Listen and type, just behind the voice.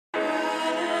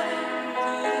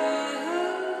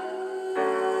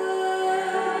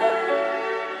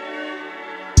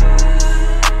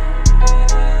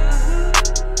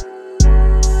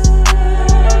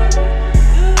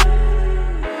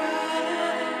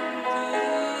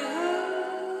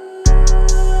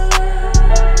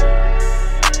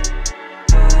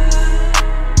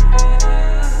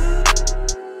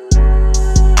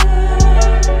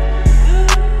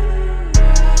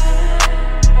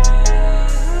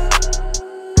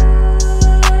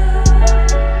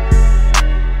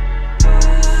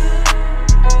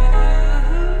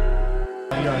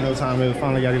man.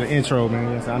 Finally got to get an intro,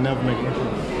 man. Yes, I never make an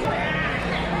intro.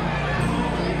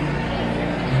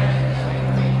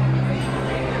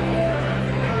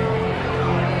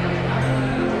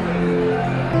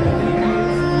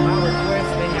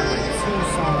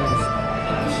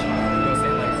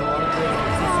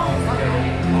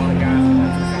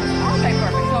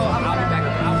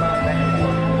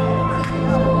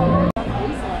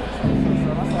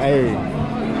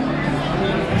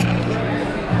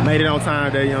 Made it on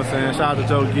time today, you know what I'm saying? Shout out to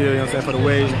Joe Gill, you know what I'm saying, for the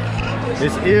wedding.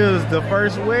 This is the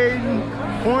first wedding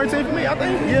quarantine for me, I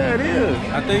think. Yeah, it is.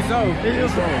 I think so. It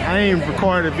is. I ain't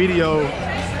recorded a video,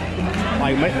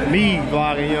 like me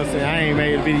vlogging, you know what I'm saying? I ain't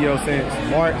made a video since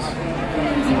March.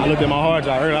 I looked at my hard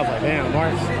drive earlier, I was like, damn,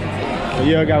 March. So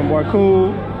yeah, I got my boy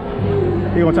Cool.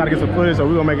 He gonna try to get some footage, so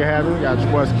we gonna make it happen. Got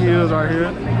your boy Skills right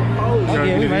here.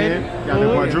 Okay, we made it. Got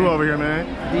that boy Drew over here, man.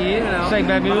 Yeah, shake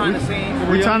that behind the scenes.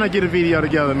 We trying to get a video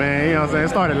together, man. You know what I'm saying? It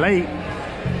started late.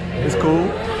 It's cool.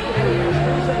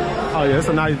 Oh yeah, it's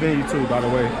a nice venue too, by the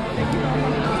way.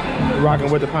 We're rocking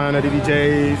with the Pioneer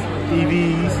DJs,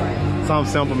 EVs.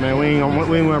 Something simple, man. We ain't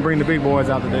gonna bring the big boys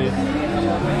out today.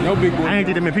 No big boys. I ain't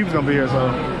think that many people's gonna be here, so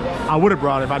I would have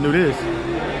brought it if I knew this.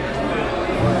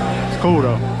 It's cool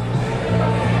though.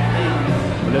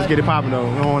 But let's get it popping though.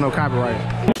 We don't want no copyright.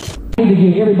 To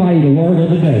give everybody the word of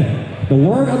the day. The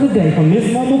word of the day from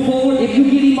this moment forward, if you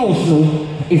get emotional,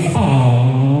 is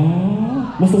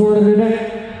aww. What's the word of the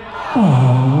day?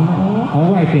 Aww.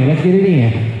 All right then, let's get it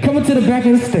in. Coming to the back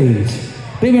of the stage.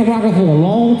 They've been rocking for a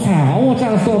long time. I want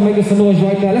y'all to start making some noise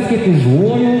right now. Let's get this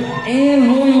royal and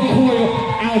loyal choir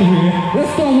out here.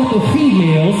 Let's start with the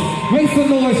females. Make some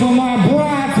noise for my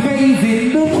bridesmaids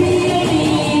in the field.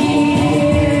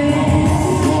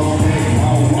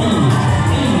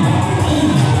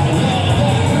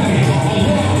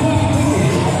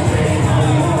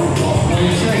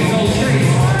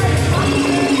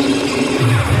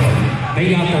 They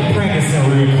got to practice that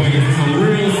real quick. It's a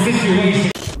real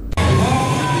situation.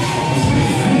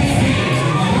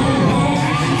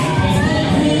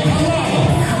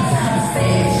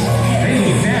 They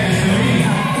look savage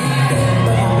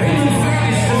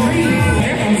to me.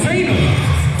 They're from Taylor.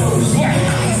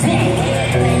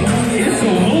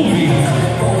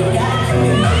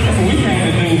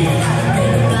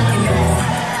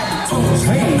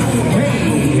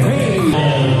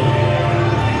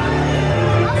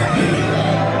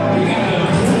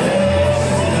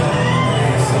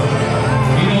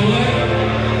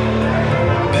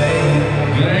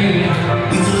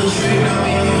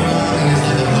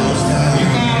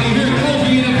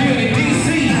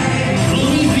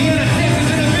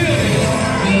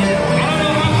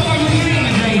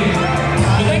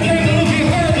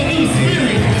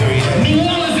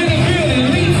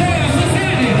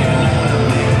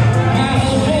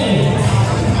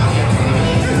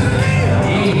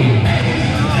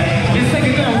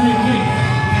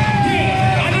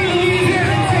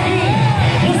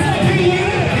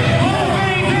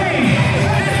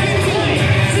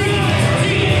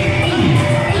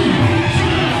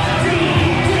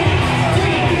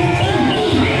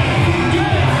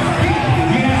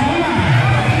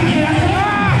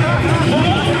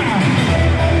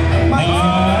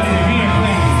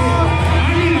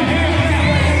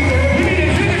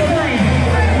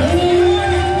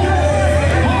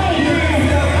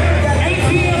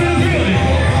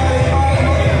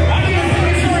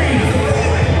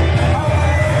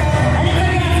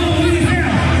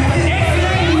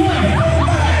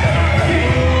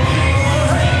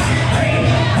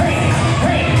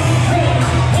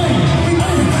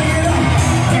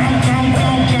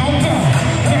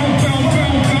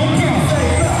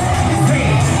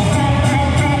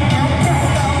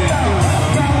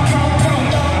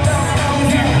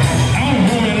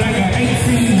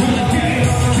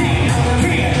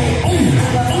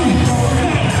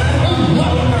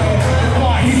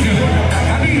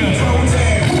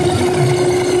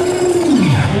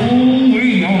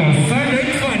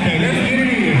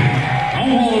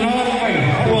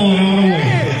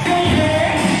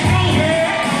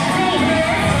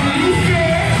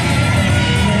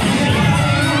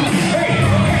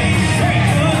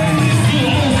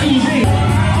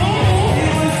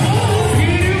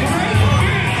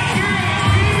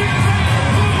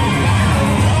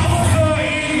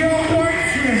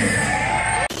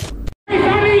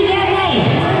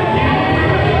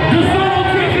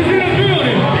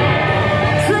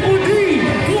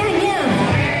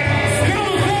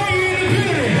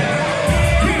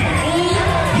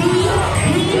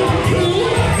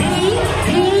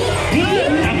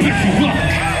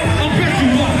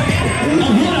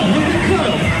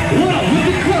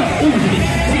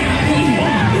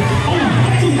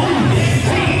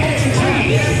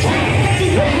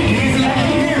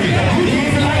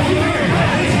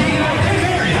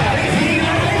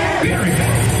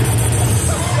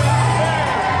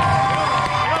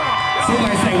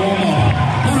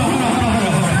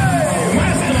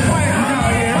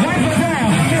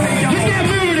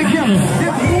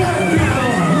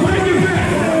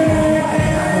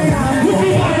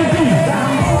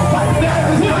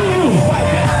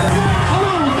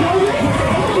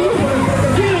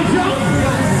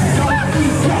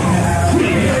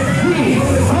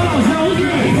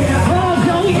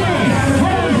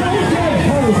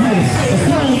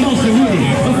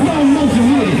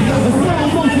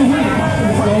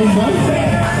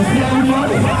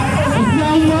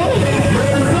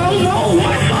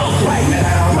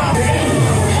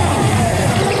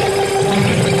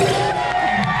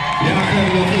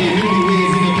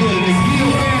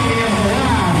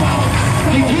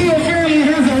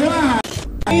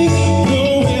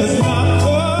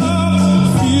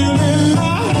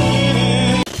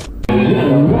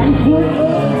 Right foot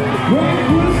up, right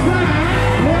foot slide,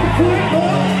 left foot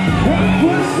up, right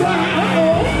foot slide.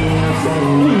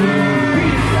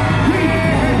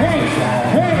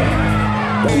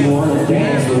 You wanna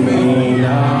dance with me? No,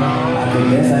 I think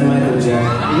that's like Michael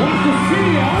Jackson. Watch the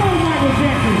video. Hold on, Michael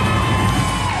Jackson.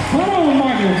 Hold on,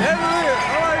 Michael.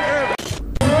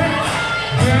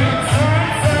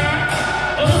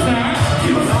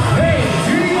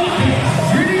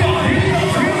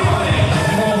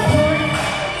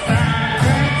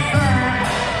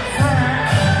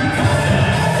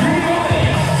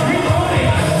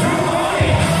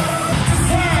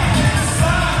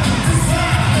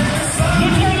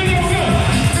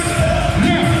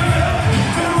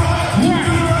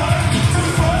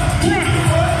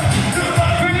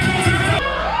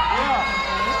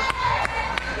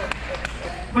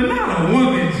 But not a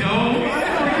woman, Joe.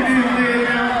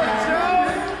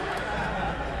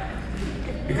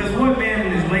 Because what man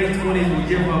in his late 20s would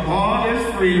give up all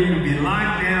this freedom to be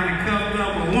locked down and cuffed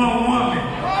up with one woman?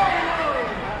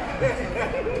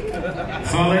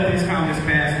 So I let these comments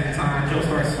pass in time. Joe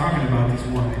starts talking about this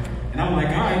woman. And I'm like,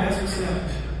 all right, that's what's up.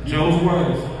 Joe's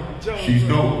words. She's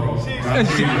dope, bro.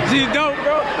 She's dope,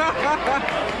 bro.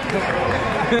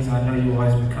 I know you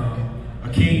always become a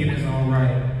king in his own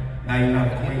right. Now you're not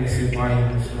a queen to sit by you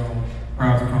in the throne.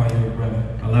 Proud to call you a brother.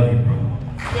 I love you, bro.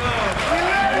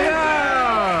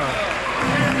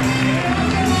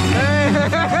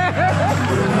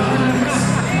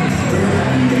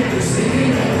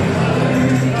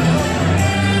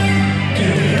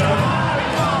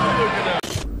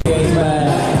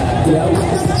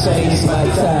 Change my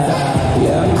time.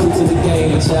 Yeah, I'm new to the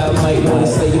game. Y'all might wanna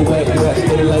say you whack raps,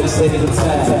 but like say the time.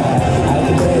 I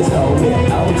can dance, homie.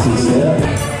 I'll teach you.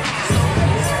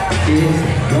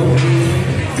 Go ahead,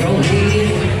 go ahead,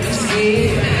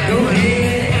 scared, go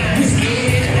ahead, you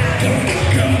scared,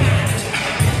 go.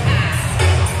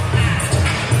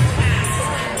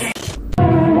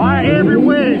 Why every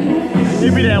week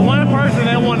it be that one person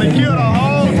that want to kill the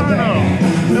whole turnout?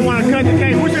 They want to cut the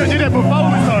cake. We should have did that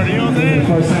before we started, you know what I'm saying? It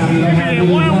be that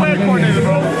one way coordinator,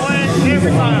 bro. One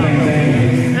every time.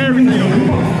 Everything.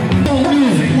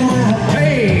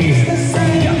 Hey,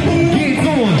 get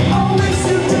going.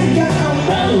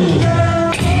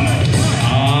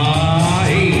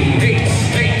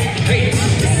 Hey,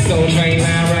 this is Soul Train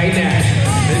line right now.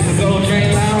 This is Soul Train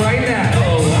line right now.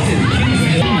 Oh,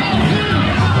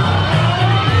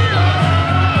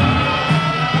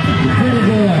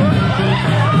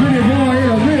 Pretty boy,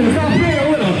 yeah, really, stop playing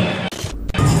with him.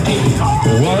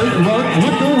 Work,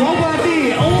 what the robot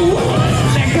did. Oh,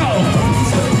 let go.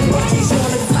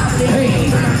 Hey,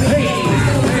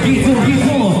 get to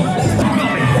him.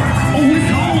 Oh,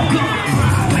 it's all coming.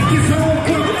 Like it's all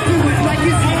coming. Do it like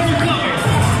it's all coming.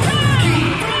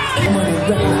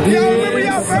 Y'all remember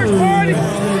y'all first party?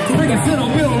 Bring it to the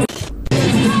building.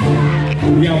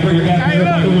 Y'all bring it back. Hey,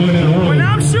 look, when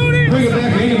I'm shooting, Bring it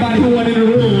back to anybody who went in the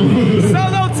room.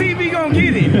 Solo TV gonna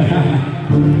get it.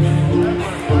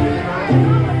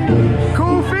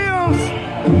 Cool films.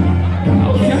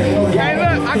 Hey,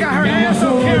 look, I got her ass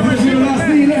on camera.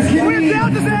 Where's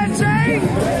Delta's at, Jay?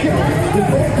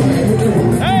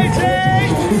 Hey, Jay.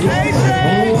 Hey,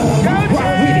 Jay. Go,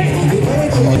 Jay.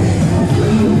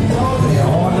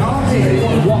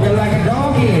 Walking like a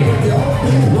dog, yeah.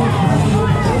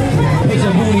 Put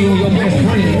your booty on your best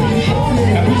friend.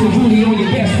 Put your booty on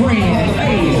your best friend.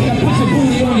 Hey, put your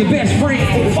booty on your best friend.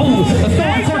 Oh,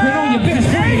 start twerking on your best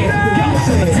friend.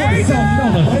 A twerk something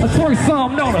on her. A twerk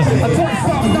something on her. A twerk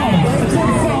something on her. A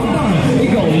twerk something on her. We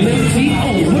go left cheek, oh,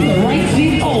 with the right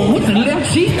cheek, oh, with the left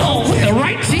cheek, oh, with the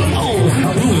right cheek, oh.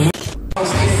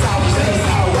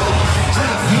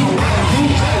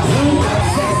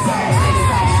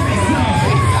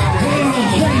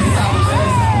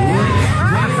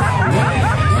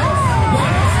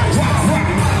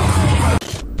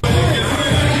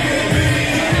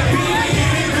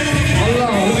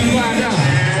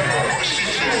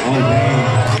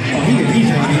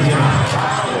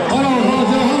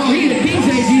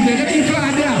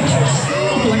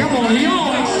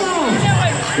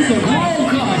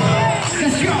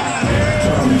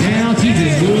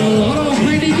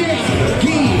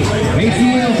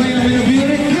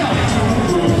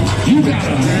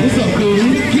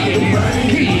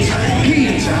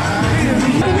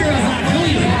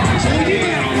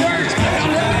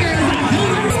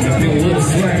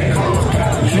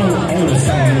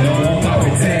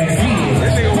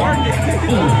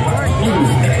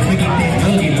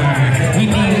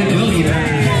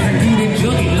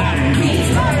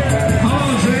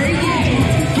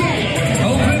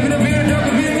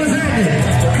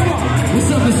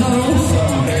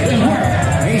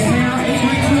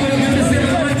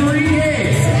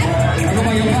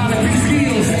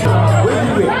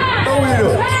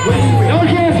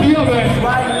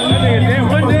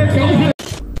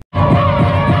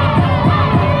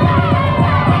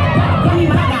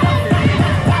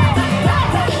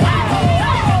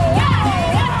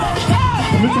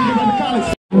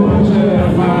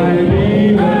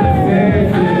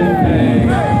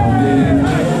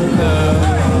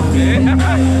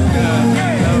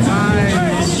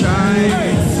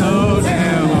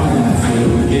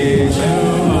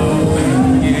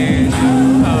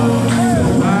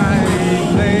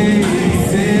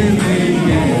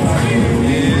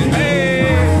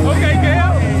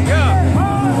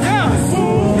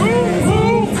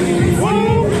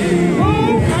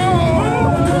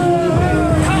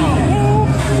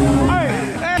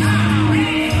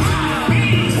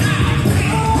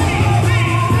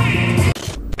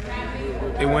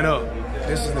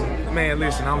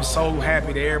 and I'm so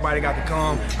happy that everybody got to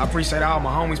come. I appreciate all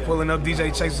my homies pulling up.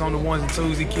 DJ Chase was on the ones and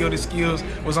twos. He killed his skills,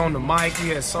 was on the mic. He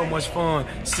had so much fun.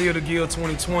 Seal the Guild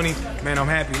 2020. Man, I'm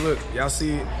happy. Look, y'all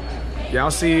see it.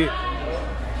 Y'all see it.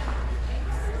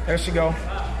 There she go.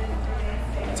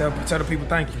 Tell the people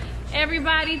thank you.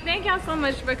 Everybody, thank y'all so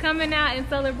much for coming out and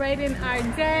celebrating our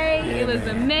day. Yeah, it was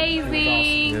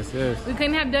amazing. It was awesome. Yes, yes. We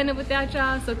couldn't have done it without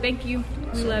y'all, so thank you.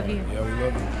 We love you. Yeah, we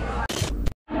love you.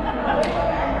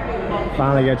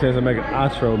 Finally got a chance to make an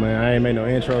outro, man. I ain't made no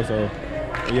intro, so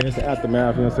yeah, it's the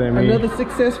aftermath, you know what I'm saying? Another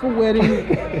successful wedding.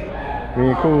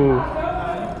 Being cool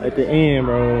at the end,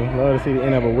 bro. Love to see the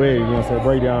end of a wedding, you know what I'm saying?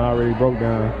 Breakdown already broke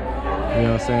down, you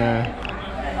know what I'm saying?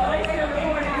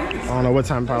 I don't know what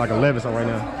time, probably like 11 something right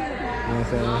now. You know what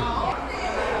I'm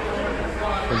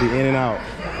saying? We'll be in and out.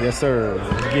 Yes, sir.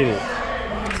 Let's get it.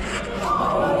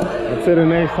 Until the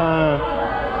next time,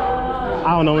 I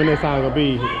don't know when next time gonna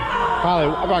be. I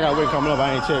probably got a week coming up.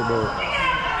 I ain't checked, but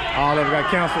all of it got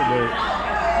canceled, but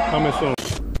coming soon.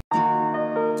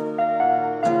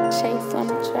 Chase on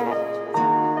the track.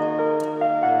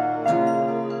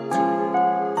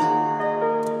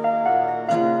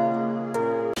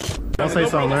 Don't say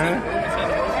something, man.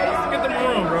 Get them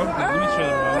room, bro. Let me chill,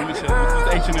 bro. Let me chill.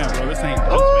 This is H&M, bro. This ain't.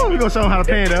 Oh, we gonna show them how to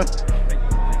panda.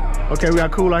 Okay, we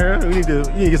got cool out here. You need to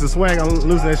get some swag on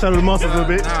losing that. Show the muscles a little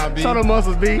bit. Nah, B. Show the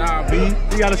muscles, B. Nah, B.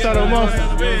 You gotta show the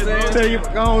muscles. Tell you,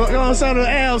 go on, show the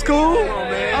abs, cool.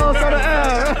 Oh, show the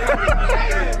abs.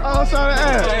 Oh, show the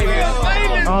abs.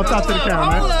 Oh, talk to the camera,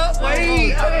 man. Hold up,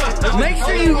 wait. Make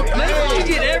sure you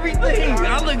get everything.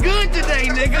 I look good today,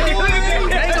 nigga. They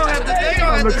gonna have to see me.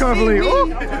 I'm the comfortably. They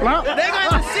gonna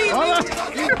have to see me. I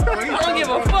don't give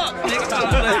a fuck, nigga.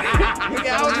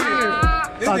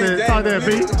 Talk that, B.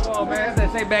 Come on, man.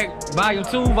 That's say back volume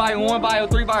 2, volume 1, volume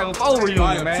 3, volume 4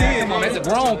 reunion, man. Come on, that's a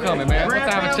grown coming, man. What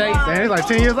time of Chase? Man, it's like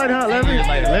 10 years later, huh? 11 years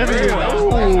later. 11 years later.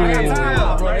 Ooh.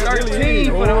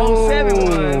 13 for the 07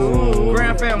 ones.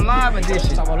 Grand Fam Live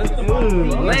edition.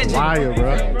 Legend. Fire,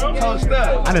 bro. Coached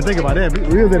up. I didn't think about that.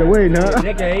 We was at a wedding, huh?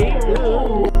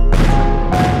 Decade.